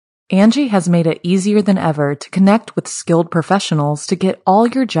Angie has made it easier than ever to connect with skilled professionals to get all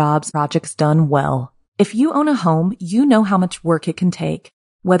your jobs projects done well. If you own a home, you know how much work it can take,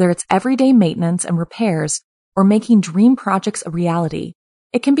 whether it's everyday maintenance and repairs or making dream projects a reality.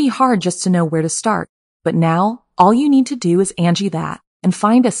 It can be hard just to know where to start, but now all you need to do is Angie that and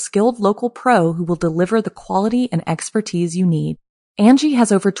find a skilled local pro who will deliver the quality and expertise you need. Angie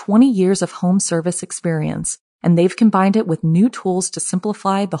has over 20 years of home service experience, and they've combined it with new tools to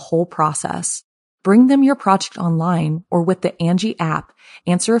simplify the whole process. Bring them your project online or with the Angie app,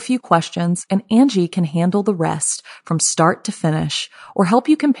 answer a few questions, and Angie can handle the rest from start to finish or help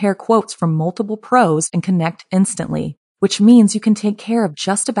you compare quotes from multiple pros and connect instantly, which means you can take care of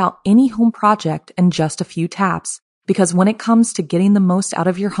just about any home project in just a few taps. Because when it comes to getting the most out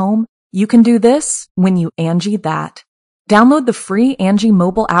of your home, you can do this when you Angie that. Download the free Angie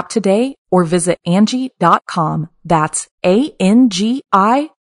mobile app today or visit Angie.com. That's ANGI.com.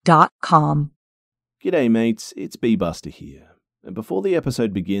 G'day mates, it's B-Buster here. And before the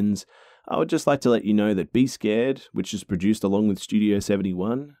episode begins, I would just like to let you know that Be Scared, which is produced along with Studio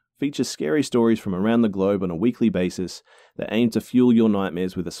 71, features scary stories from around the globe on a weekly basis that aim to fuel your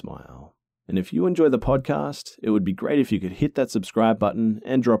nightmares with a smile. And if you enjoy the podcast, it would be great if you could hit that subscribe button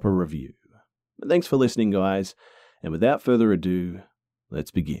and drop a review. But thanks for listening, guys. And without further ado,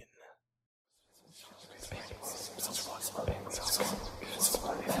 let's begin.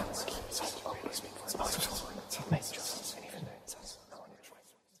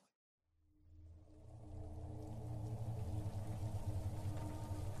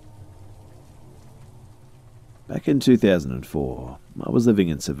 Back in 2004, I was living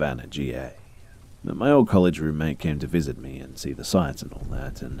in Savannah, GA. My old college roommate came to visit me and see the sights and all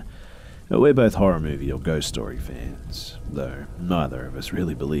that, and we're both horror movie or ghost story fans, though neither of us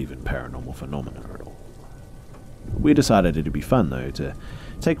really believe in paranormal phenomena at all. We decided it'd be fun, though, to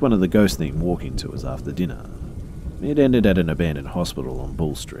take one of the ghost-themed walking tours after dinner. It ended at an abandoned hospital on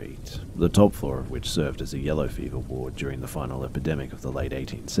Bull Street, the top floor of which served as a yellow fever ward during the final epidemic of the late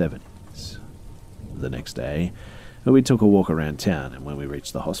 1870s. The next day, we took a walk around town, and when we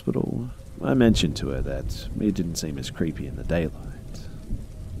reached the hospital, I mentioned to her that it didn't seem as creepy in the daylight.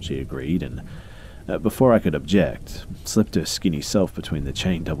 She agreed, and before I could object, slipped her skinny self between the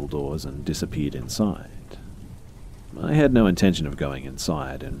chain double doors and disappeared inside. I had no intention of going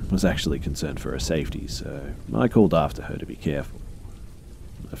inside and was actually concerned for her safety, so I called after her to be careful.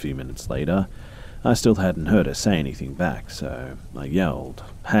 A few minutes later, I still hadn't heard her say anything back, so I yelled,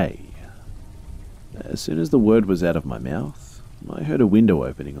 "Hey." As soon as the word was out of my mouth, I heard a window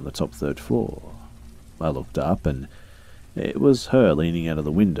opening on the top third floor. I looked up, and it was her leaning out of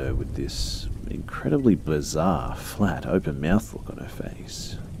the window with this incredibly bizarre, flat, open mouth look on her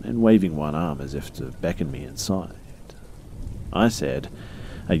face, and waving one arm as if to beckon me inside. I said,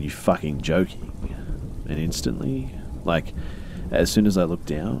 "Are you fucking joking?" And instantly, as soon as I looked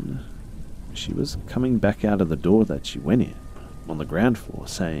down, she was coming back out of the door that she went in, on the ground floor,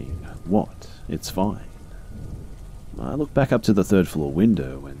 saying, "What? It's fine." I looked back up to the third floor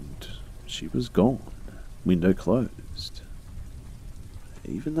window, and she was gone, window closed.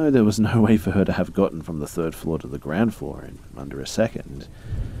 Even though there was no way for her to have gotten from the third floor to the ground floor in under a second,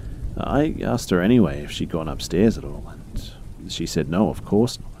 I asked her anyway if she'd gone upstairs at all, and she said no, of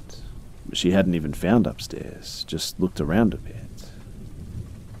course not. She hadn't even found upstairs, just looked around a bit.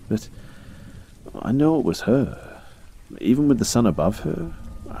 But I know it was her. Even with the sun above her,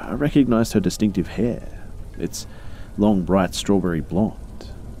 I recognized her distinctive hair. It's long, bright strawberry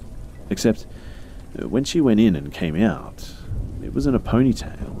blonde. Except, when she went in and came out, it was in a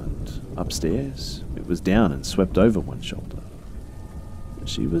ponytail, and upstairs, it was down and swept over one shoulder.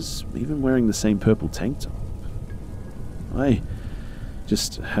 She was even wearing the same purple tank top. I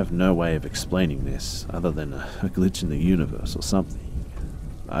just have no way of explaining this other than a glitch in the universe or something.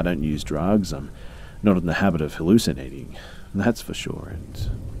 I don't use drugs, I'm not in the habit of hallucinating, that's for sure, and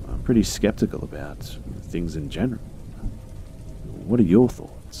I'm pretty skeptical about things in general. What are your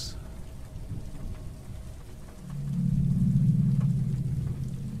thoughts?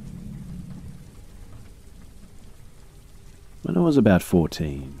 When I was about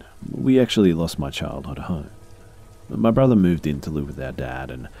 14, we actually lost my childhood home. My brother moved in to live with our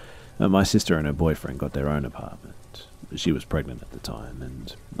dad, and my sister and her boyfriend got their own apartment. She was pregnant at the time,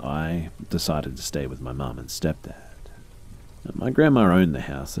 and I decided to stay with my mum and stepdad. My grandma owned the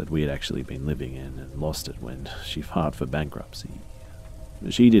house that we had actually been living in and lost it when she filed for bankruptcy.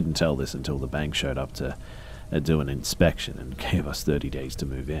 She didn't tell this until the bank showed up to do an inspection and gave us 30 days to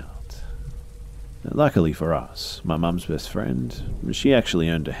move out. Luckily for us, my mum's best friend, she actually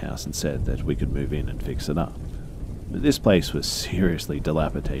owned a house and said that we could move in and fix it up. This place was seriously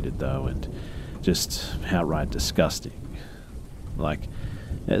dilapidated though, and just outright disgusting. Like,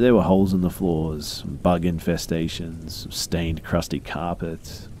 there were holes in the floors, bug infestations, stained crusty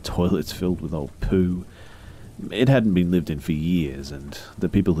carpet, toilets filled with old poo. It hadn't been lived in for years, and the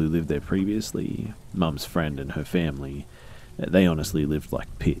people who lived there previously, Mum's friend and her family, they honestly lived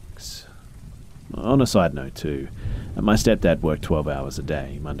like pigs. On a side note too, my stepdad worked 12 hours a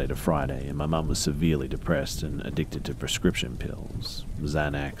day, Monday to Friday, and my mum was severely depressed and addicted to prescription pills,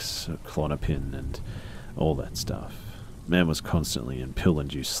 Xanax, Klonopin, and all that stuff. Man was constantly in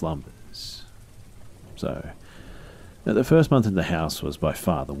pill-induced slumbers. So, the first month in the house was by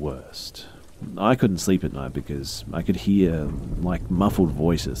far the worst. I couldn't sleep at night because I could hear, like, muffled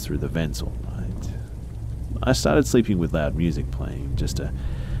voices through the vents all night. I started sleeping with loud music playing, just to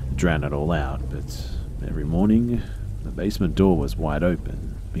drown it all out, but every morning, the basement door was wide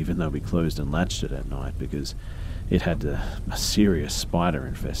open, even though we closed and latched it at night because it had a serious spider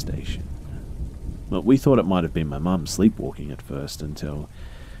infestation. Well, we thought it might have been my mum sleepwalking at first until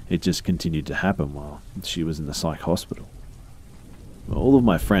it just continued to happen while she was in the psych hospital. All of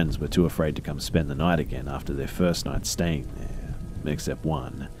my friends were too afraid to come spend the night again after their first night staying there, except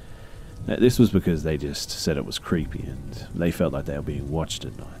one. This was because they just said it was creepy and they felt like they were being watched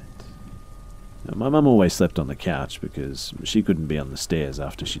at night. My mum always slept on the couch because she couldn't be on the stairs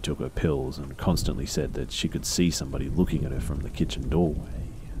after she took her pills and constantly said that she could see somebody looking at her from the kitchen doorway.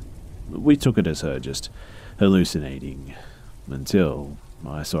 We took it as her just hallucinating, until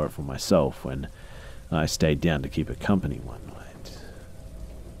I saw it for myself when I stayed down to keep her company one night.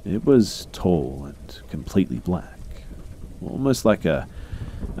 It was tall and completely black, almost like a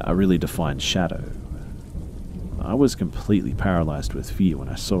really defined shadow. I was completely paralyzed with fear when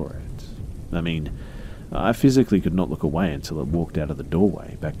I saw it. I mean, I physically could not look away until it walked out of the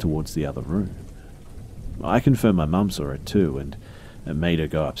doorway back towards the other room. I confirm my mum saw it too, and it made her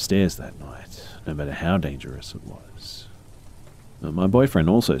go upstairs that night, no matter how dangerous it was. My boyfriend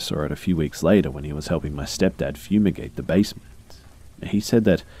also saw it a few weeks later when he was helping my stepdad fumigate the basement. He said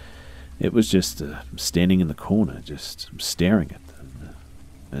that it was just standing in the corner, just staring at them,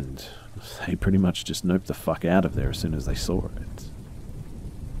 and they pretty much just noped the fuck out of there as soon as they saw it.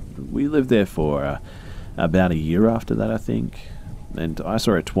 We lived there for about a year after that, I think, and I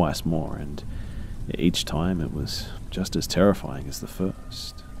saw it twice more, and each time it was just as terrifying as the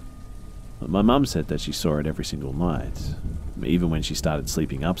first. My mum said that she saw it every single night, even when she started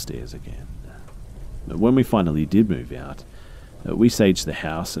sleeping upstairs again. When we finally did move out, we saged the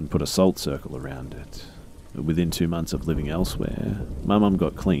house and put a salt circle around it. Within 2 months of living elsewhere, my mum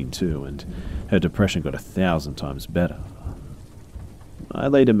got clean too, and her depression got 1,000 times better. I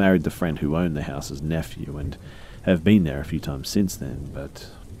later married the friend who owned the house's nephew, and have been there a few times since then,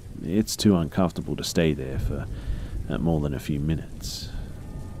 but it's too uncomfortable to stay there for more than a few minutes.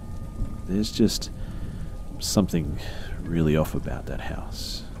 There's just something really off about that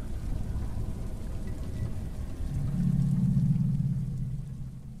house.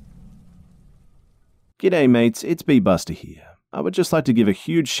 G'day mates, it's B-Buster here. I would just like to give a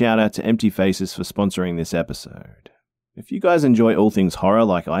huge shout out to Empty Faces for sponsoring this episode. If you guys enjoy all things horror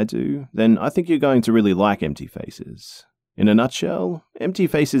like I do, then I think you're going to really like Empty Faces. In a nutshell, Empty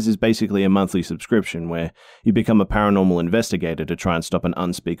Faces is basically a monthly subscription where you become a paranormal investigator to try and stop an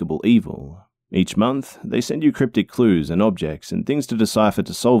unspeakable evil. Each month, they send you cryptic clues and objects and things to decipher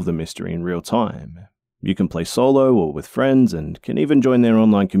to solve the mystery in real time. You can play solo or with friends, and can even join their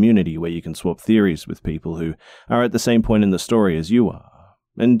online community where you can swap theories with people who are at the same point in the story as you are.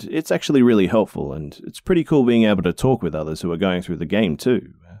 And it's actually really helpful, and it's pretty cool being able to talk with others who are going through the game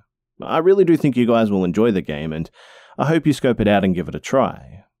too. I really do think you guys will enjoy the game, and I hope you scope it out and give it a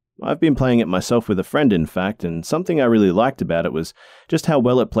try. I've been playing it myself with a friend, in fact, and something I really liked about it was just how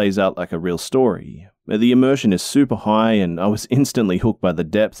well it plays out like a real story. The immersion is super high, and I was instantly hooked by the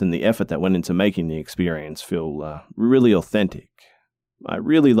depth and the effort that went into making the experience feel really authentic. I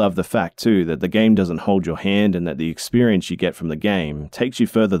really love the fact, too, that the game doesn't hold your hand and that the experience you get from the game takes you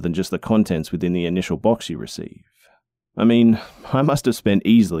further than just the contents within the initial box you receive. I mean, I must have spent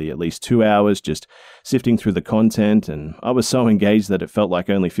easily at least 2 hours just sifting through the content, and I was so engaged that it felt like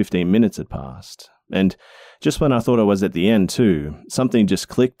only 15 minutes had passed. And just when I thought I was at the end too, something just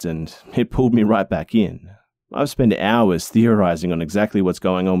clicked and it pulled me right back in. I've spent hours theorizing on exactly what's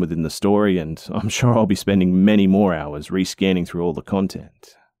going on within the story, and I'm sure I'll be spending many more hours rescanning through all the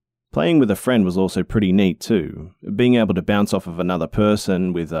content. Playing with a friend was also pretty neat too. Being able to bounce off of another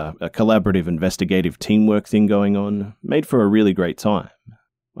person with a collaborative investigative teamwork thing going on made for a really great time.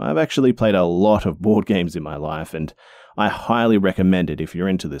 I've actually played a lot of board games in my life, and I highly recommend it if you're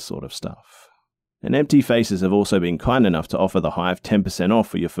into this sort of stuff. And Empty Faces have also been kind enough to offer the Hive 10% off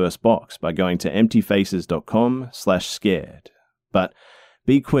for your first box by going to emptyfaces.com/scared. But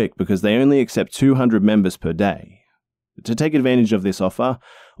be quick because they only accept 200 members per day. To take advantage of this offer,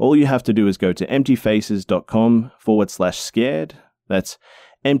 all you have to do is go to emptyfaces.com/scared. That's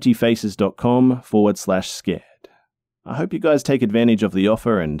emptyfaces.com/scared. I hope you guys take advantage of the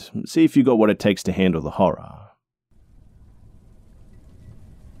offer and see if you got what it takes to handle the horror.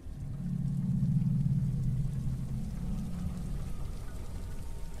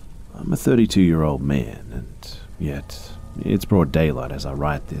 I'm a 32-year-old man, and yet it's broad daylight as I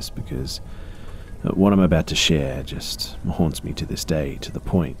write this because what I'm about to share just haunts me to this day, to the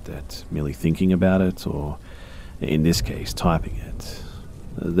point that merely thinking about it, or in this case, typing it,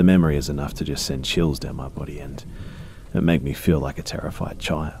 the memory is enough to just send chills down my body and make me feel like a terrified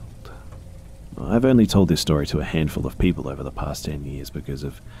child. I've only told this story to a handful of people over the past 10 years because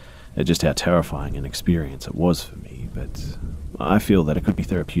of just how terrifying an experience it was for me, but I feel that it could be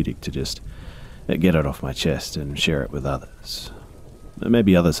therapeutic to just get it off my chest and share it with others.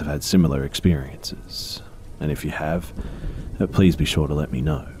 Maybe others have had similar experiences, and if you have, please be sure to let me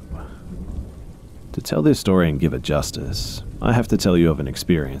know. To tell this story and give it justice, I have to tell you of an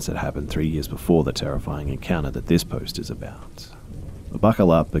experience that happened 3 years before the terrifying encounter that this post is about.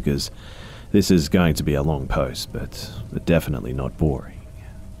 Buckle up because this is going to be a long post, but definitely not boring.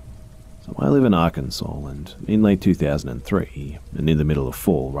 So I live in Arkansas, and in late 2003, and in the middle of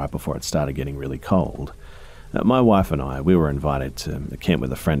fall, right before it started getting really cold, my wife and I, we were invited to camp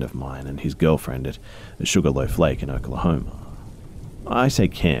with a friend of mine and his girlfriend at Sugarloaf Lake in Oklahoma. I say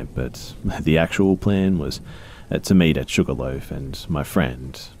camp, but the actual plan was to meet at Sugarloaf, and my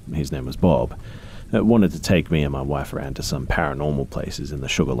friend, his name was Bob, wanted to take me and my wife around to some paranormal places in the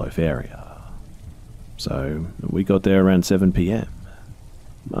Sugarloaf area. So we got there around 7 p.m.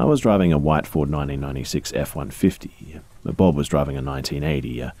 I was driving a white Ford 1996 F-150. Bob was driving a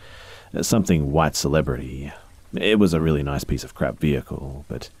 1980, something white celebrity. It was a really nice piece of crap vehicle,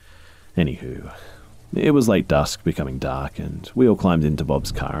 but anywho, it was late dusk, becoming dark, and we all climbed into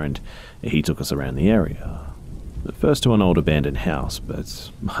Bob's car and he took us around the area. First to an old abandoned house,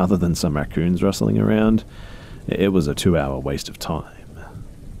 but other than some raccoons rustling around, it was a 2-hour waste of time.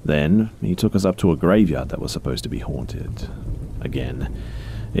 Then he took us up to a graveyard that was supposed to be haunted. Again,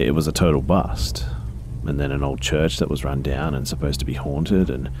 it was a total bust. And then an old church that was run down and supposed to be haunted,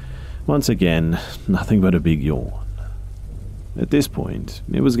 and once again, nothing but a big yawn. At this point,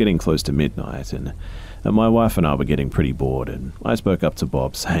 it was getting close to midnight, and my wife and I were getting pretty bored, and I spoke up to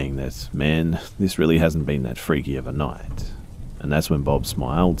Bob saying that, man, this really hasn't been that freaky of a night. And that's when Bob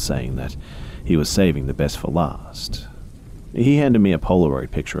smiled, saying that he was saving the best for last. He handed me a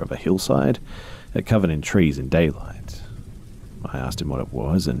Polaroid picture of a hillside covered in trees in daylight. I asked him what it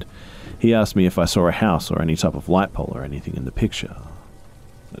was, and he asked me if I saw a house or any type of light pole or anything in the picture.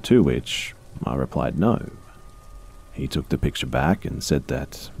 To which I replied no. He took the picture back and said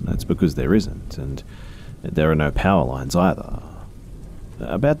that that's because there isn't, and there are no power lines either.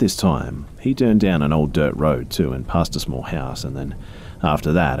 About this time, he turned down an old dirt road too and passed a small house, and then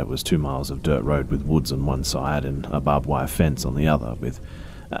after that it was 2 miles of dirt road with woods on one side and a barbed wire fence on the other, with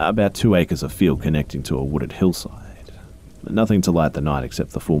about 2 acres of field connecting to a wooded hillside. Nothing to light the night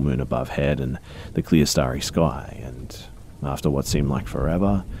except the full moon above head and the clear starry sky, and after what seemed like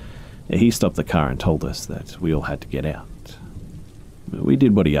forever, he stopped the car and told us that we all had to get out. We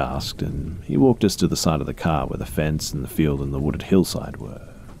did what he asked, and he walked us to the side of the car where the fence and the field and the wooded hillside were.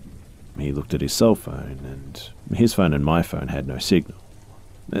 He looked at his cell phone, and his phone and my phone had no signal.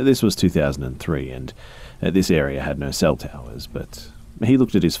 This was 2003, and this area had no cell towers, but he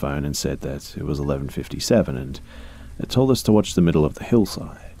looked at his phone and said that it was 11:57, and it told us to watch the middle of the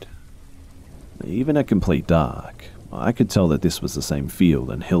hillside. Even at complete dark, I could tell that this was the same field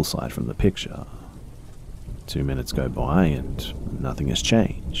and hillside from the picture. 2 minutes go by and nothing has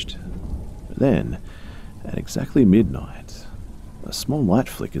changed. Then, at exactly midnight, a small light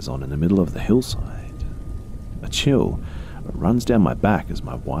flickers on in the middle of the hillside. A chill runs down my back as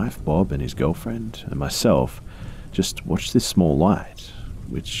my wife, Bob, and his girlfriend, and myself just watch this small light,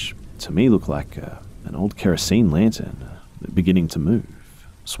 which to me looked like an old kerosene lantern, beginning to move,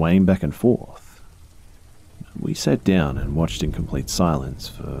 swaying back and forth. We sat down and watched in complete silence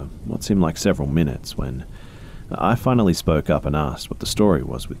for what seemed like several minutes when I finally spoke up and asked what the story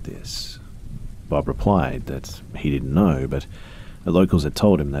was with this. Bob replied that he didn't know, but the locals had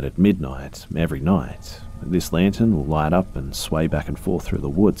told him that at midnight, every night, this lantern will light up and sway back and forth through the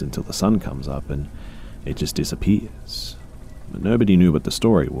woods until the sun comes up and it just disappears. But nobody knew what the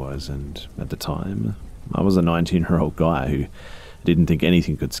story was, and at the time, I was a 19-year-old guy who I didn't think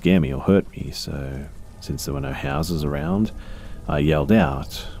anything could scare me or hurt me, so since there were no houses around, I yelled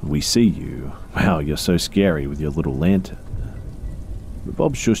out, "We see you. Wow, you're so scary with your little lantern."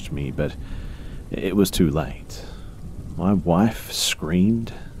 Bob shushed me, but it was too late. My wife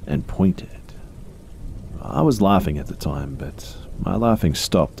screamed and pointed. I was laughing at the time, but my laughing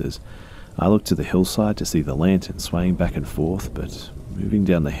stopped as I looked to the hillside to see the lantern swaying back and forth, but moving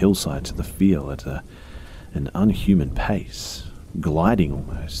down the hillside to the field at an unhuman pace, gliding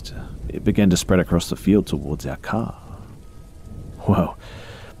almost. It began to spread across the field towards our car. Well,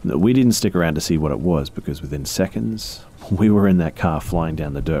 we didn't stick around to see what it was, because within seconds, we were in that car flying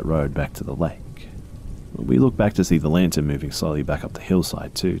down the dirt road back to the lake. We looked back to see the lantern moving slowly back up the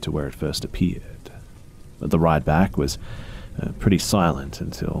hillside too, to where it first appeared. But the ride back was pretty silent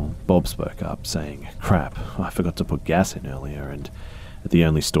until Bob spoke up, saying, "Crap, I forgot to put gas in earlier, and the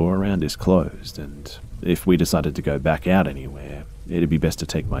only store around is closed, and if we decided to go back out anywhere, it'd be best to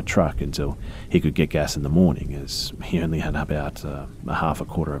take my truck until he could get gas in the morning, as he only had about a half a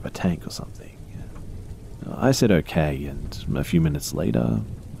quarter of a tank or something." I said okay, and a few minutes later,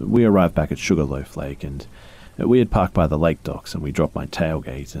 we arrived back at Sugarloaf Lake, and we had parked by the lake docks, and we dropped my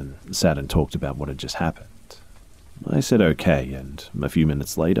tailgate and sat and talked about what had just happened. I said okay, and a few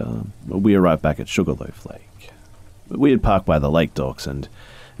minutes later, we arrived back at Sugarloaf Lake. We had parked by the lake docks, and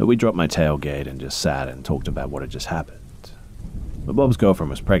we dropped my tailgate and just sat and talked about what had just happened. Bob's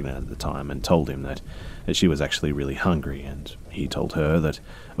girlfriend was pregnant at the time and told him that she was actually really hungry, and he told her that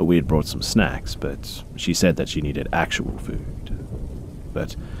we had brought some snacks, but she said that she needed actual food.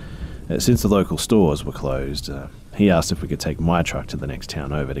 But since the local stores were closed, he asked if we could take my truck to the next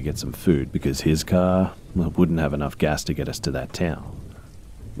town over to get some food, because his car wouldn't have enough gas to get us to that town.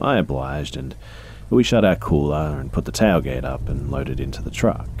 I obliged, and we shut our cooler and put the tailgate up and loaded into the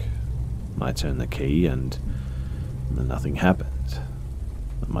truck. I turned the key and nothing happened.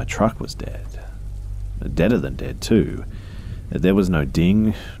 My truck was dead. Deader than dead, too. There was no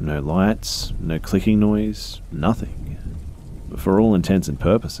ding, no lights, no clicking noise, nothing. For all intents and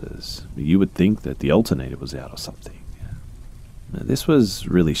purposes, you would think that the alternator was out or something. This was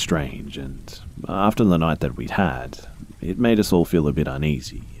really strange, and after the night that we'd had, it made us all feel a bit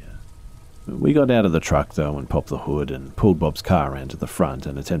uneasy. We got out of the truck, though, and popped the hood and pulled Bob's car around to the front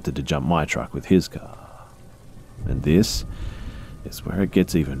and attempted to jump my truck with his car. And this is where it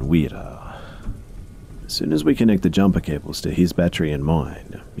gets even weirder. As soon as we connect the jumper cables to his battery and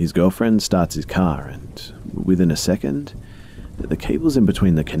mine, his girlfriend starts his car, and within a second, the cables in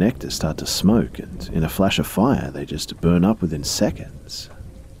between the connectors start to smoke, and in a flash of fire, they just burn up within seconds.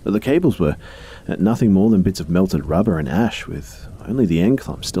 The cables were nothing more than bits of melted rubber and ash, with only the end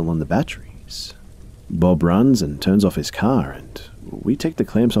clumps still on the batteries. Bob runs and turns off his car, and we take the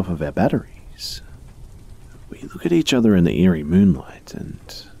clamps off of our batteries. We look at each other in the eerie moonlight, and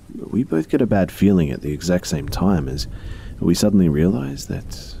we both get a bad feeling at the exact same time as we suddenly realize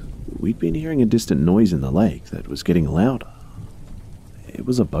that we'd been hearing a distant noise in the lake that was getting louder. It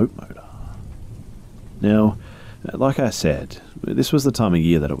was a boat motor. Now, like I said, this was the time of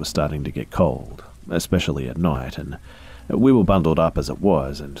year that it was starting to get cold, especially at night, and we were bundled up as it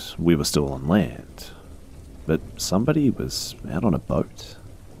was, and we were still on land. But somebody was out on a boat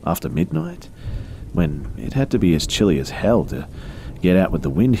after midnight, when it had to be as chilly as hell to get out with the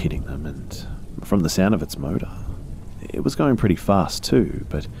wind hitting them, and from the sound of its motor, it was going pretty fast too,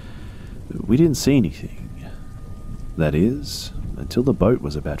 but we didn't see anything. That is, until the boat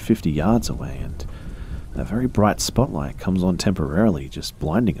was about 50 yards away, and a very bright spotlight comes on temporarily, just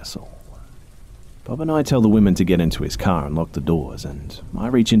blinding us all. Bob and I tell the women to get into his car and lock the doors, and I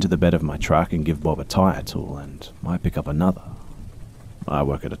reach into the bed of my truck and give Bob a tyre tool, and I pick up another. I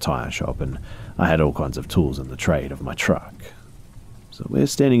work at a tyre shop, and I had all kinds of tools in the trade of my truck. So we're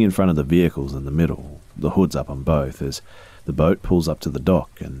standing in front of the vehicles in the middle, the hoods up on both, as the boat pulls up to the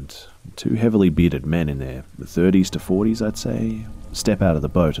dock, and two heavily bearded men in their 30s to 40s, I'd say, step out of the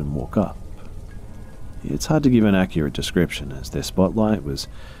boat and walk up. It's hard to give an accurate description, as their spotlight was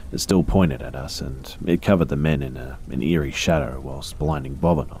still pointed at us, and it covered the men in an eerie shadow whilst blinding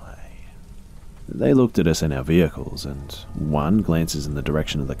Bob and I. They looked at us in our vehicles, and one glances in the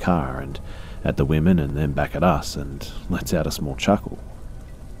direction of the car and at the women and then back at us and lets out a small chuckle.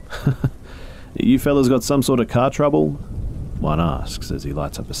 "You fellas got some sort of car trouble?" one asks as he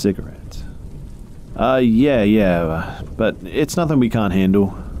lights up a cigarette. Yeah, but it's nothing we can't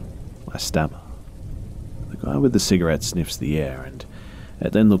handle," I stammer. The guy with the cigarette sniffs the air and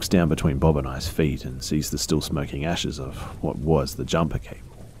then looks down between Bob and I's feet and sees the still smoking ashes of what was the jumper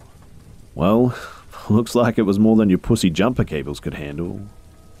cable. "Well, looks like it was more than your pussy jumper cables could handle.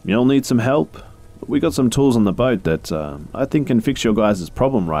 Y'all need some help? We got some tools on the boat that I think can fix your guys'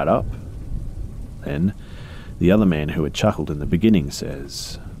 problem right up." Then, the other man who had chuckled in the beginning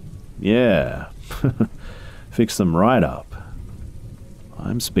says, "Yeah, fix them right up."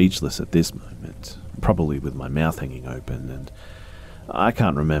 I'm speechless at this moment, probably with my mouth hanging open, and I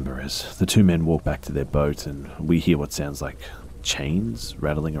can't remember as the two men walk back to their boat and we hear what sounds like chains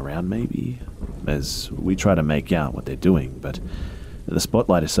rattling around maybe, as we try to make out what they're doing, but the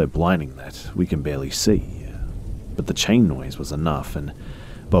spotlight is so blinding that we can barely see. But the chain noise was enough, and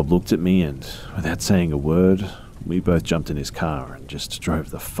Bob looked at me and, without saying a word, we both jumped in his car and just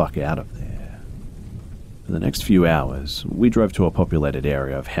drove the fuck out of there. For the next few hours, we drove to a populated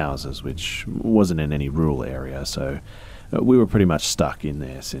area of houses which wasn't in any rural area, so we were pretty much stuck in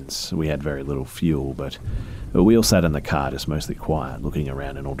there since we had very little fuel, but we all sat in the car just mostly quiet, looking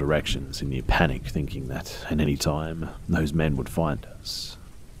around in all directions in near panic, thinking that at any time those men would find us.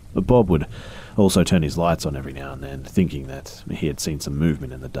 Bob would also turn his lights on every now and then, thinking that he had seen some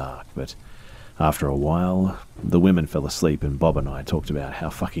movement in the dark, but after a while, the women fell asleep and Bob and I talked about how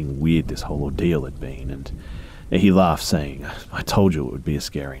fucking weird this whole ordeal had been, and he laughed, saying, "I told you it would be a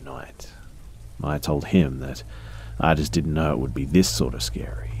scary night." I told him that I just didn't know it would be this sort of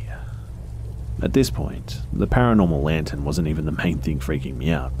scary. At this point, the paranormal lantern wasn't even the main thing freaking me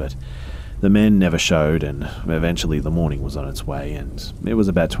out, but the men never showed, and eventually the morning was on its way, and it was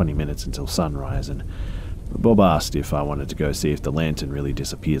about 20 minutes until sunrise, and Bob asked if I wanted to go see if the lantern really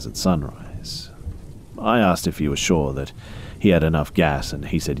disappears at sunrise. I asked if he was sure that he had enough gas, and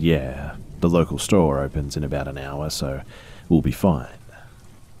he said yeah, the local store opens in about an hour, so we'll be fine.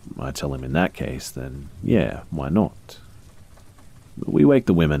 I tell him in that case, then yeah, why not? We wake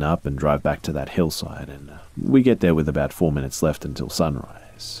the women up and drive back to that hillside, and we get there with about 4 minutes left until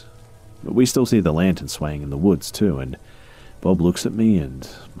sunrise. We still see the lantern swaying in the woods too, and Bob looks at me and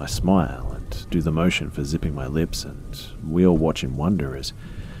I smile and do the motion for zipping my lips, and we all watch in wonder as,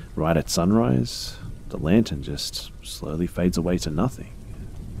 right at sunrise, the lantern just slowly fades away to nothing.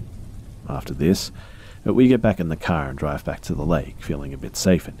 After this, we get back in the car and drive back to the lake, feeling a bit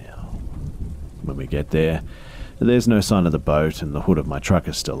safer now. When we get there, there's no sign of the boat, and the hood of my truck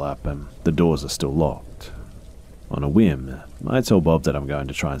is still up and the doors are still locked. On a whim, I tell Bob that I'm going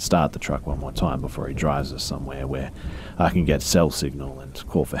to try and start the truck one more time before he drives us somewhere where I can get cell signal and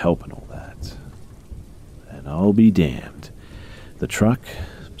call for help and all that. And I'll be damned. The truck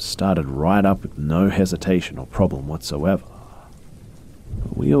started right up with no hesitation or problem whatsoever.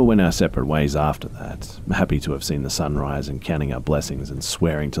 We all went our separate ways after that, happy to have seen the sunrise and counting our blessings and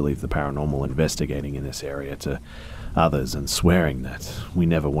swearing to leave the paranormal investigating in this area to others, and swearing that we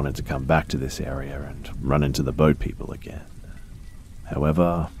never wanted to come back to this area and run into the boat people again.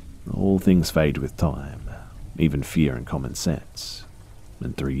 However, all things fade with time, even fear and common sense.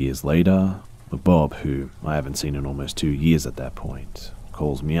 And 3 years later, Bob, who I haven't seen in almost 2 years at that point,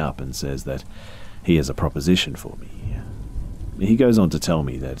 calls me up and says that he has a proposition for me. He goes on to tell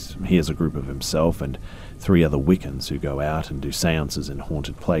me that he has a group of himself and 3 other Wiccans who go out and do seances in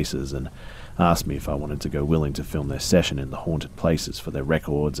haunted places, and asked me if I wanted to go willing to film their session in the haunted places for their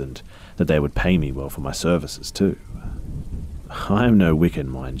records, and that they would pay me well for my services too. I am no Wiccan,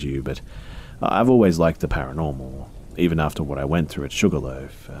 mind you, but I've always liked the paranormal. Even after what I went through at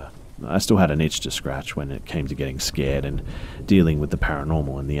Sugarloaf, I still had an itch to scratch when it came to getting scared and dealing with the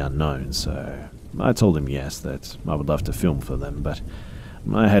paranormal and the unknown, so I told him yes, that I would love to film for them, but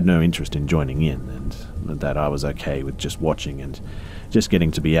I had no interest in joining in, and that I was okay with just watching and just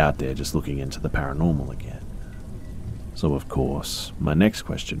getting to be out there just looking into the paranormal again. So of course, my next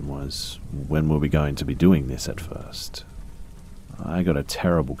question was, when were we going to be doing this at first? I got a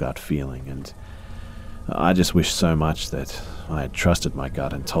terrible gut feeling, and I just wished so much that I had trusted my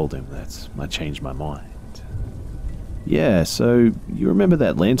gut and told him that I changed my mind. "Yeah, so you remember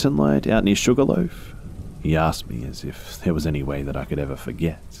that lantern light out near Sugarloaf?" he asked me, as if there was any way that I could ever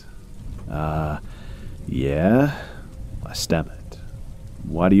forget. Yeah, I stammered.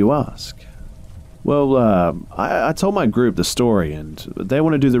 "Why do you ask?" "Well, I told my group the story, and they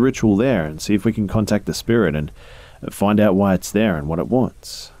want to do the ritual there and see if we can contact the spirit and find out why it's there and what it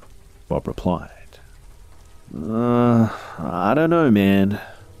wants," Bob replied. I don't know, man,"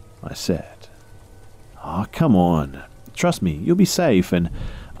 I said. "Oh, come on. Trust me, you'll be safe, and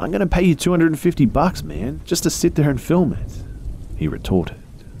I'm going to pay you $250, man, just to sit there and film it," he retorted.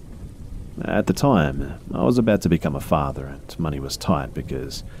 At the time, I was about to become a father, and money was tight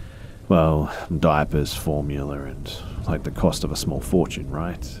because, well, diapers, formula, and like the cost of a small fortune,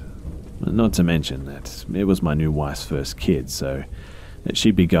 right? Not to mention that it was my new wife's first kid, so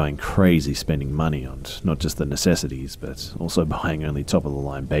She'd be going crazy spending money on not just the necessities, but also buying only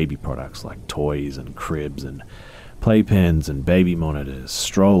top-of-the-line baby products like toys and cribs and playpens and baby monitors,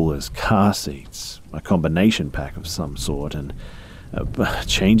 strollers, car seats, a combination pack of some sort, and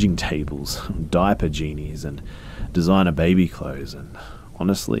changing tables, diaper genies, and designer baby clothes, and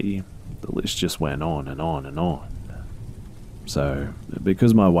honestly, the list just went on and on and on. So,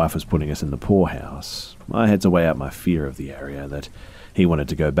 because my wife was putting us in the poorhouse, I had to weigh out my fear of the area that he wanted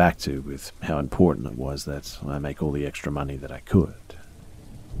to go back to with how important it was that I make all the extra money that I could.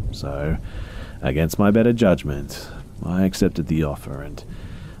 So, against my better judgment, I accepted the offer, and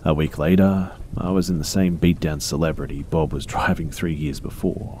a week later, I was in the same beat-down celebrity Bob was driving 3 years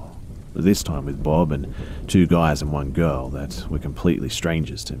before, this time with Bob and 2 guys and 1 girl that were completely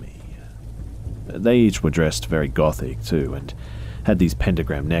strangers to me. They each were dressed very gothic too, and had these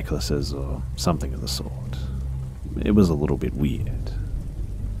pentagram necklaces or something of the sort. It was a little bit weird.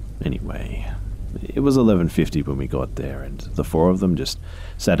 Anyway, it was 11:50 when we got there, and the 4 of them just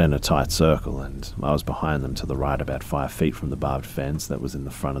sat in a tight circle, and I was behind them to the right about 5 feet from the barbed fence that was in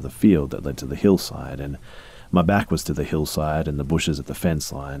the front of the field that led to the hillside, and my back was to the hillside and the bushes at the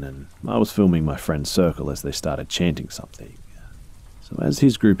fence line, and I was filming my friend's circle as they started chanting something. So as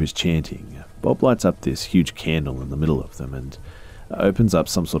his group is chanting, Bob lights up this huge candle in the middle of them and opens up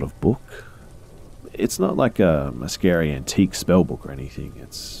some sort of book. It's not like a scary antique spell book or anything,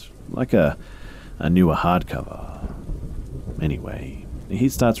 it's like a newer hardcover. Anyway, he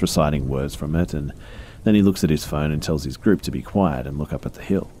starts reciting words from it, and then he looks at his phone and tells his group to be quiet and look up at the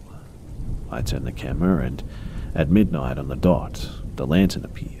hill. I turn the camera, and at midnight on the dot, the lantern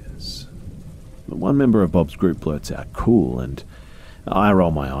appears. One member of Bob's group blurts out, "Cool," and I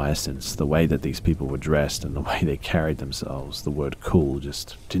roll my eyes since the way that these people were dressed and the way they carried themselves, the word cool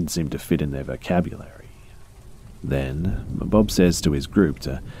just didn't seem to fit in their vocabulary. Then, Bob says to his group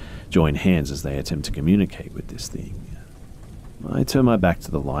to join hands as they attempt to communicate with this thing. I turn my back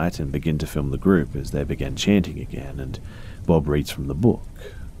to the light and begin to film the group as they begin chanting again, and Bob reads from the book.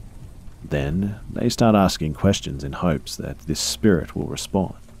 Then, they start asking questions in hopes that this spirit will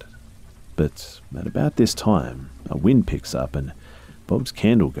respond. But at about this time, a wind picks up and Bob's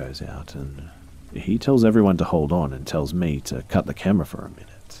candle goes out, and he tells everyone to hold on and tells me to cut the camera for a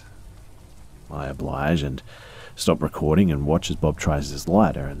minute. I oblige and stop recording and watch as Bob tries his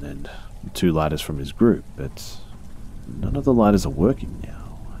lighter and then 2 lighters from his group, but none of the lighters are working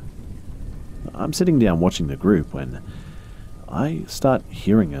now. I'm sitting down watching the group when I start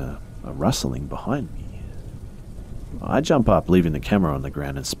hearing a rustling behind me. I jump up, leaving the camera on the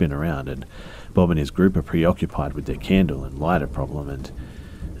ground, and spin around, and Bob and his group are preoccupied with their candle and lighter problem, and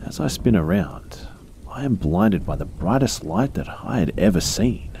as I spin around, I am blinded by the brightest light that I had ever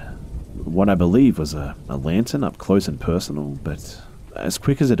seen. What I believe was a lantern up close and personal, but as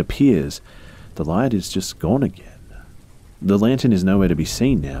quick as it appears, the light is just gone again. The lantern is nowhere to be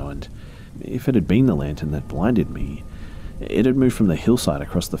seen now, and if it had been the lantern that blinded me, it had moved from the hillside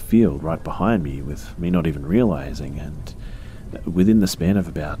across the field right behind me with me not even realizing, and within the span of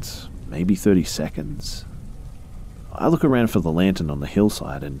about maybe 30 seconds. I look around for the lantern on the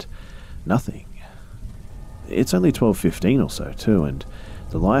hillside and nothing. It's only 12:15 or so too, and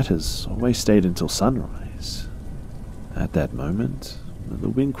the light has always stayed until sunrise. At that moment, the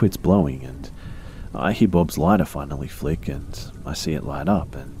wind quits blowing and I hear Bob's lighter finally flick, and I see it light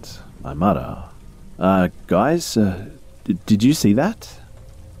up, and I mutter, guys, did you see that?"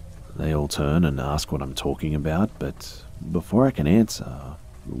 They all turn and ask what I'm talking about, but before I can answer,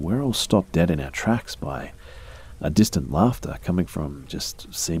 we're all stopped dead in our tracks by a distant laughter coming from just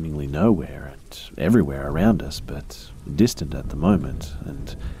seemingly nowhere and everywhere around us, but distant at the moment,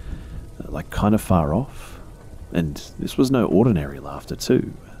 and like kind of far off. And this was no ordinary laughter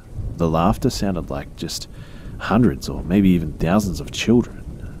too. The laughter sounded like just hundreds or maybe even thousands of children.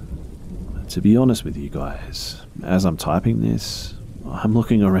 To be honest with you guys, as I'm typing this, I'm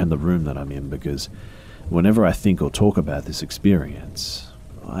looking around the room that I'm in because whenever I think or talk about this experience,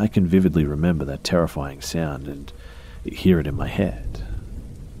 I can vividly remember that terrifying sound and hear it in my head.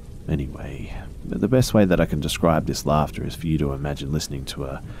 Anyway, the best way that I can describe this laughter is for you to imagine listening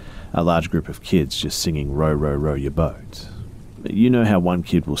to a large group of kids just singing "Row, row, row your boat." You know how one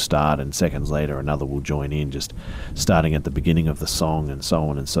kid will start and seconds later another will join in, just starting at the beginning of the song and so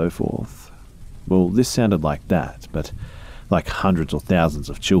on and so forth? Well, this sounded like that, but like hundreds or thousands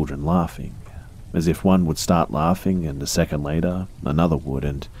of children laughing, as if one would start laughing and a second later another would,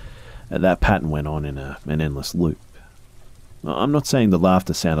 and that pattern went on in an endless loop. I'm not saying the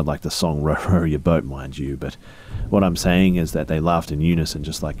laughter sounded like the song "Row, row your boat," mind you, but what I'm saying is that they laughed in unison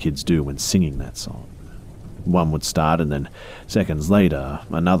just like kids do when singing that song. One would start, and then seconds later,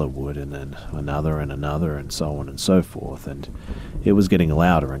 another would, and then another and another, and so on and so forth, and it was getting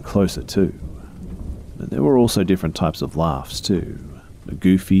louder and closer too. And there were also different types of laughs too. A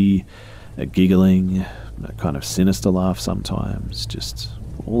goofy, a giggling, a kind of sinister laugh sometimes, just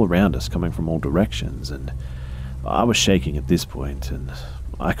all around us coming from all directions, and I was shaking at this point, and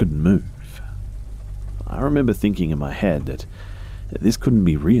I couldn't move. I remember thinking in my head that this couldn't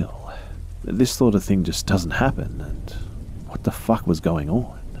be real. This sort of thing just doesn't happen, and what the fuck was going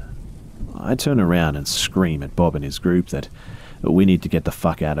on? I turn around and scream at Bob and his group that we need to get the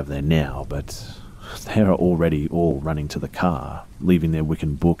fuck out of there now, but they're already all running to the car, leaving their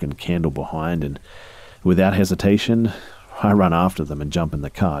Wiccan book and candle behind, and without hesitation, I run after them and jump in the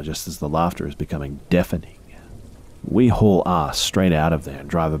car just as the laughter is becoming deafening. We haul ass straight out of there and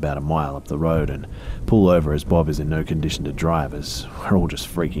drive about a mile up the road and pull over as Bob is in no condition to drive, as we're all just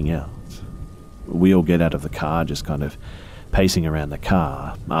freaking out. We all get out of the car, just kind of pacing around the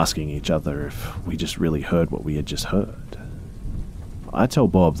car, asking each other if we just really heard what we had just heard. I tell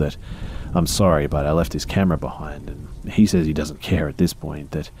Bob that I'm sorry, but I left his camera behind, and he says he doesn't care at this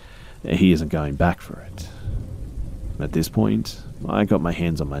point, that he isn't going back for it. At this point, I got my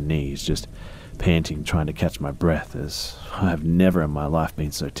hands on my knees, just panting, trying to catch my breath, as I have never in my life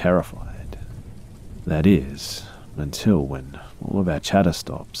been so terrified. That is, until when all of our chatter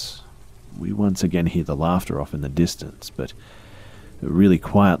stops. We once again hear the laughter off in the distance, but really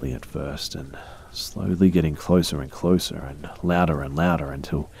quietly at first, and slowly getting closer and closer, and louder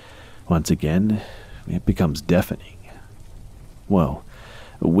until, once again, it becomes deafening. Well,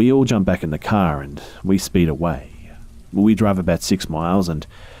 we all jump back in the car and we speed away. We drive about 6 miles, and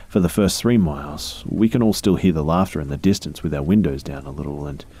for the first 3 miles, we can all still hear the laughter in the distance with our windows down a little,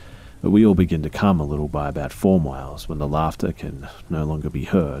 and we all begin to calm a little by about 4 miles when the laughter can no longer be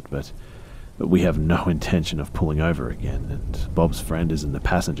heard, but we have no intention of pulling over again, and Bob's friend is in the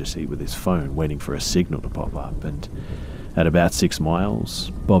passenger seat with his phone waiting for a signal to pop up, and at about 6 miles,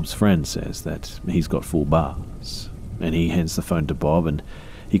 Bob's friend says that he's got full bars, and he hands the phone to Bob, and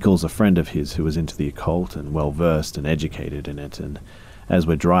he calls a friend of his who is into the occult and well-versed and educated in it, and as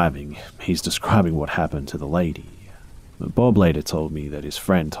we're driving, he's describing what happened to the lady. Bob later told me that his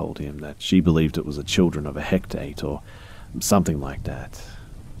friend told him that she believed it was the children of a hectate or something like that.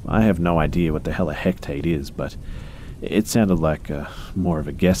 I have no idea what the hell a hectate is, but it sounded like more of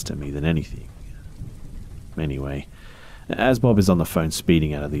a guess to me than anything. Anyway, as Bob is on the phone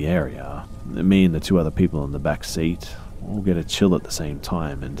speeding out of the area, me and the 2 other people in the back seat all get a chill at the same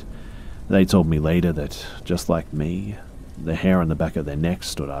time, and they told me later that, just like me, the hair on the back of their neck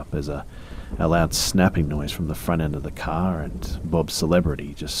stood up as a loud snapping noise from the front end of the car, and Bob's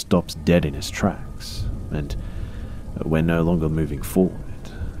celebrity just stops dead in his tracks, and we're no longer moving forward.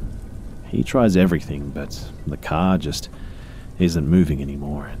 He tries everything, but the car just isn't moving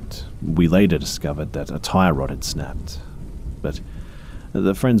anymore, and we later discovered that a tire rod had snapped. But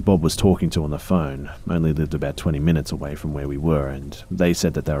the friends Bob was talking to on the phone only lived about 20 minutes away from where we were, and they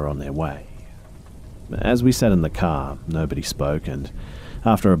said that they were on their way. As we sat in the car, nobody spoke, and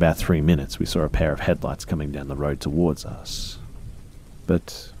after about 3 minutes we saw a pair of headlights coming down the road towards us.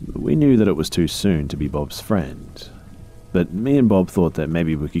 But we knew that it was too soon to be Bob's friend. But me and Bob thought that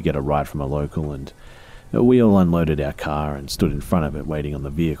maybe we could get a ride from a local, and we all unloaded our car and stood in front of it waiting on the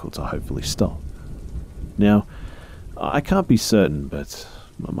vehicle to hopefully stop. Now, I can't be certain, but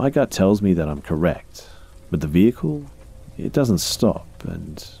my gut tells me that I'm correct. But the vehicle, it doesn't stop,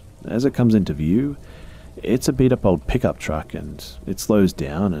 and as it comes into view, it's a beat-up old pickup truck, and it slows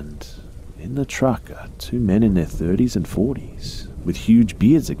down, and in the truck are 2 men in their 30s and 40s, with huge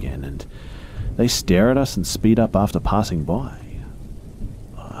beards again, and they stare at us and speed up after passing by.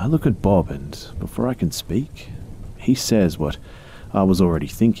 I look at Bob, and before I can speak, he says what I was already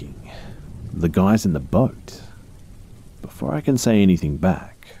thinking. The guy's in the boat. Before I can say anything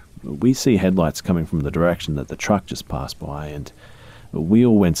back, we see headlights coming from the direction that the truck just passed by, and we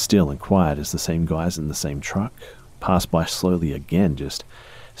all went still and quiet as the same guys in the same truck passed by slowly again, just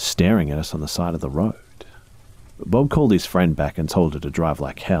staring at us on the side of the road. Bob called his friend back and told her to drive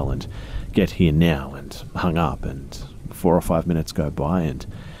like hell and get here now, and hung up, and 4 or 5 minutes go by and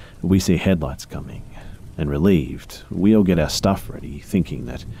we see headlights coming, and relieved, we all get our stuff ready, thinking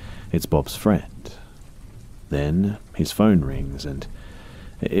that it's Bob's friend. Then his phone rings, and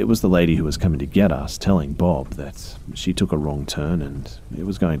it was the lady who was coming to get us telling Bob that she took a wrong turn and it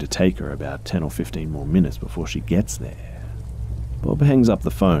was going to take her about 10 or 15 more minutes before she gets there. Bob hangs up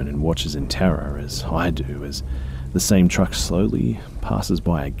the phone and watches in terror, as I do, as the same truck slowly passes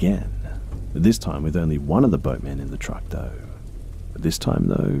by again. This time with only one of the boatmen in the truck, though. This time,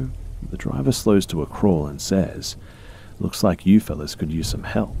 though, The driver slows to a crawl and says, "Looks like you fellas could use some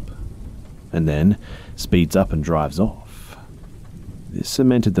help," and then speeds up and drives off. This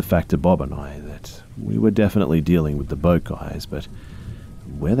cemented the fact to Bob and I that we were definitely dealing with the boat guys, but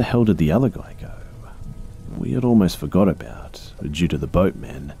where the hell did the other guy go? We had almost forgot about, due to the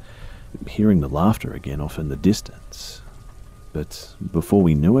boatmen, hearing the laughter again off in the distance. But before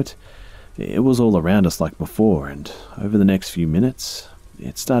we knew it, it was all around us like before, and over the next few minutes,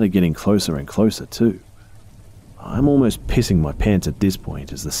 it started getting closer and closer too. I'm almost pissing my pants at this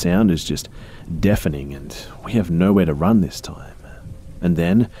point as the sound is just deafening and we have nowhere to run this time. And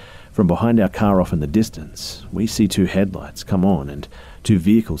then, from behind our car off in the distance, we see two headlights come on and two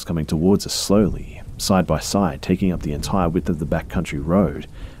vehicles coming towards us slowly, side by side, taking up the entire width of the backcountry road,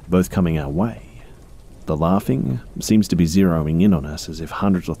 both coming our way. The laughing seems to be zeroing in on us as if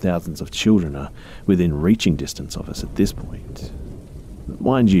hundreds or thousands of children are within reaching distance of us at this point.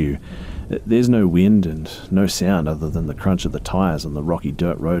 Mind you, there's no wind and no sound other than the crunch of the tires on the rocky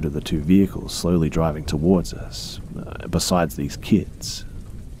dirt road of the two vehicles slowly driving towards us, besides these kids.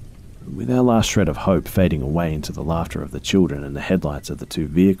 With our last shred of hope fading away into the laughter of the children and the headlights of the two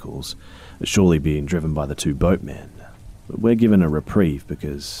vehicles, surely being driven by the two boatmen, we're given a reprieve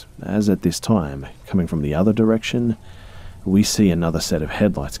because, as at this time, coming from the other direction, we see another set of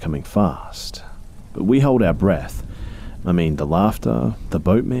headlights coming fast. But we hold our breath. I mean, the laughter, the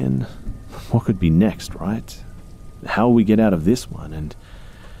boatmen, what could be next, right? How will we get out of this one? And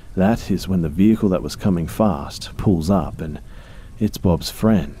that is when the vehicle that was coming fast pulls up, and it's Bob's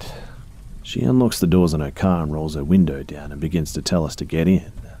friend. She unlocks the doors on her car and rolls her window down and begins to tell us to get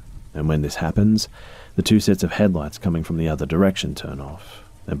in. And when this happens, the two sets of headlights coming from the other direction turn off,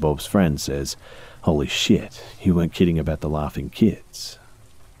 and Bob's friend says, "Holy shit, you weren't kidding about the laughing kids."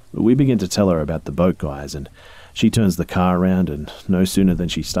 We begin to tell her about the boat guys, and she turns the car around, and no sooner than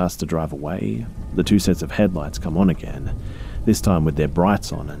she starts to drive away, the two sets of headlights come on again, this time with their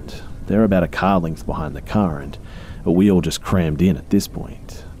brights on, and they're about a car length behind the car, and we all just crammed in at this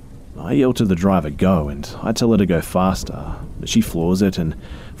point. I yell to the driver, "Go," and I tell her to go faster. She floors it, and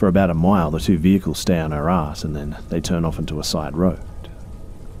for about a mile the two vehicles stay on her ass, and then they turn off into a side road.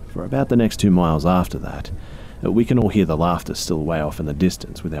 For about the next 2 miles after that, we can all hear the laughter still way off in the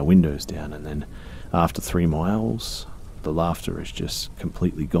distance with our windows down, and then after 3 miles, the laughter is just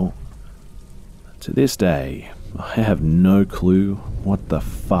completely gone. To this day, I have no clue what the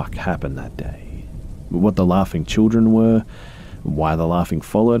fuck happened that day. What the laughing children were, why the laughing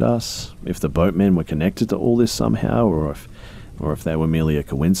followed us, if the boatmen were connected to all this somehow, or if they were merely a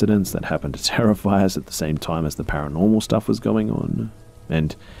coincidence that happened to terrify us at the same time as the paranormal stuff was going on.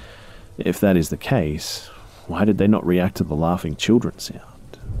 And if that is the case, why did they not react to the laughing children sound?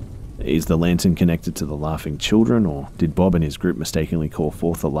 Is the lantern connected to the laughing children, or did Bob and his group mistakenly call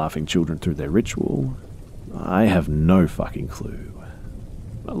forth the laughing children through their ritual? I have no fucking clue.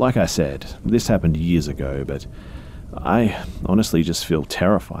 Like I said, this happened years ago, but I honestly just feel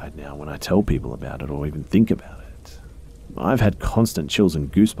terrified now when I tell people about it or even think about it. I've had constant chills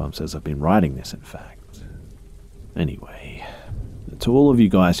and goosebumps as I've been writing this, in fact. Anyway, to all of you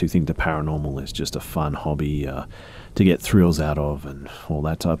guys who think the paranormal is just a fun hobby to get thrills out of and all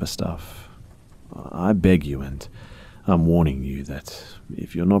that type of stuff, I beg you, and I'm warning you, that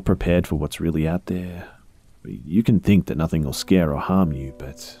if you're not prepared for what's really out there, you can think that nothing will scare or harm you,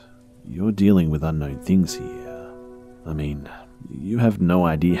 but you're dealing with unknown things here. I mean, you have no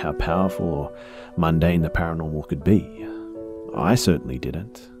idea how powerful or mundane the paranormal could be. I certainly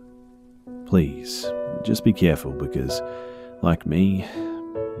didn't. Please, just be careful because, like me,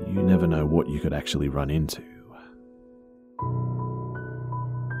 you never know what you could actually run into.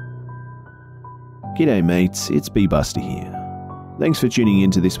 G'day mates, it's B-Buster here. Thanks for tuning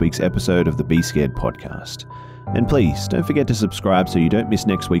in to this week's episode of the Be Scared podcast. And please, don't forget to subscribe so you don't miss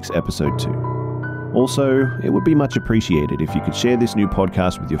next week's episode too. Also, it would be much appreciated if you could share this new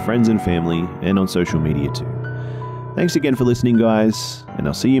podcast with your friends and family and on social media too. Thanks again for listening, guys, and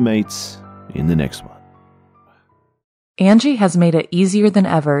I'll see you mates in the next one. Angie has made it easier than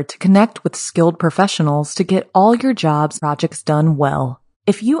ever to connect with skilled professionals to get all your jobs projects done well.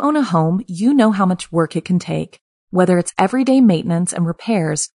 If you own a home, you know how much work it can take, whether it's everyday maintenance and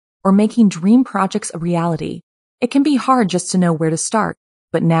repairs or making dream projects a reality. It can be hard just to know where to start,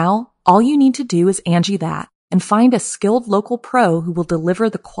 but now all you need to do is Angie that and find a skilled local pro who will deliver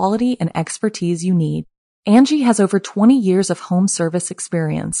the quality and expertise you need. Angie has over 20 years of home service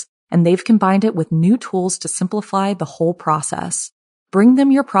experience, and they've combined it with new tools to simplify the whole process. Bring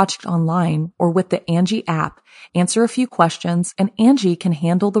them your project online or with the Angie app, answer a few questions, and Angie can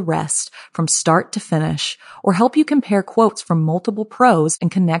handle the rest from start to finish or help you compare quotes from multiple pros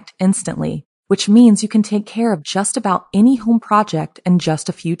and connect instantly, which means you can take care of just about any home project in just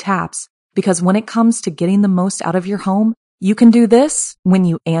a few taps. Because when it comes to getting the most out of your home, you can do this when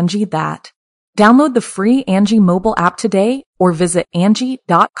you Angie that. Download the free Angie mobile app today or visit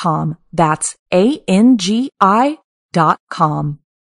Angie.com. That's ANGI.com.